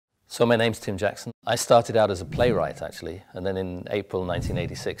So my name's Tim Jackson. I started out as a playwright, actually, and then in April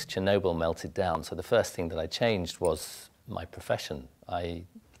 1986, Chernobyl melted down. So the first thing that I changed was my profession. I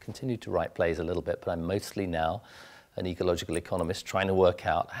continued to write plays a little bit, but I'm mostly now an ecological economist trying to work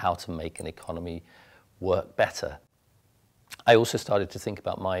out how to make an economy work better. I also started to think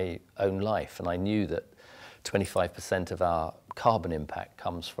about my own life, and I knew that 25% of our carbon impact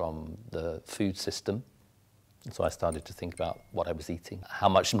comes from the food system. And so I started to think about what I was eating, how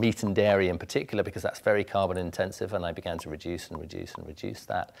much meat and dairy in particular, because that's very carbon intensive, and I began to reduce and reduce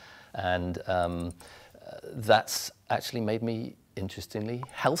that. And that's actually made me, interestingly,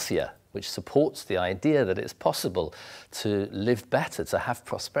 healthier, which supports the idea that it's possible to live better, to have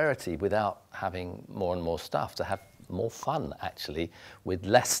prosperity without having more and more stuff, to have more fun, actually, with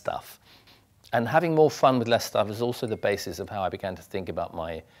less stuff. And having more fun with less stuff is also the basis of how I began to think about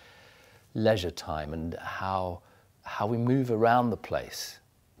my leisure time and how we move around the place.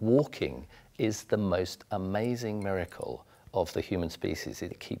 Walking is the most amazing miracle of the human species.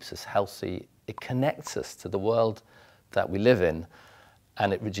 It keeps us healthy, it connects us to the world that we live in,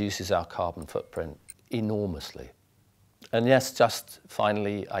 and it reduces our carbon footprint enormously. And yes, just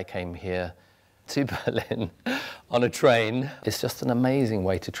finally I came here to Berlin on a train. It's just an amazing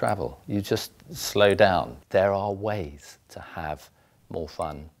way to travel. You just slow down. There are ways to have more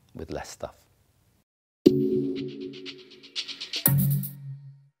fun with less stuff.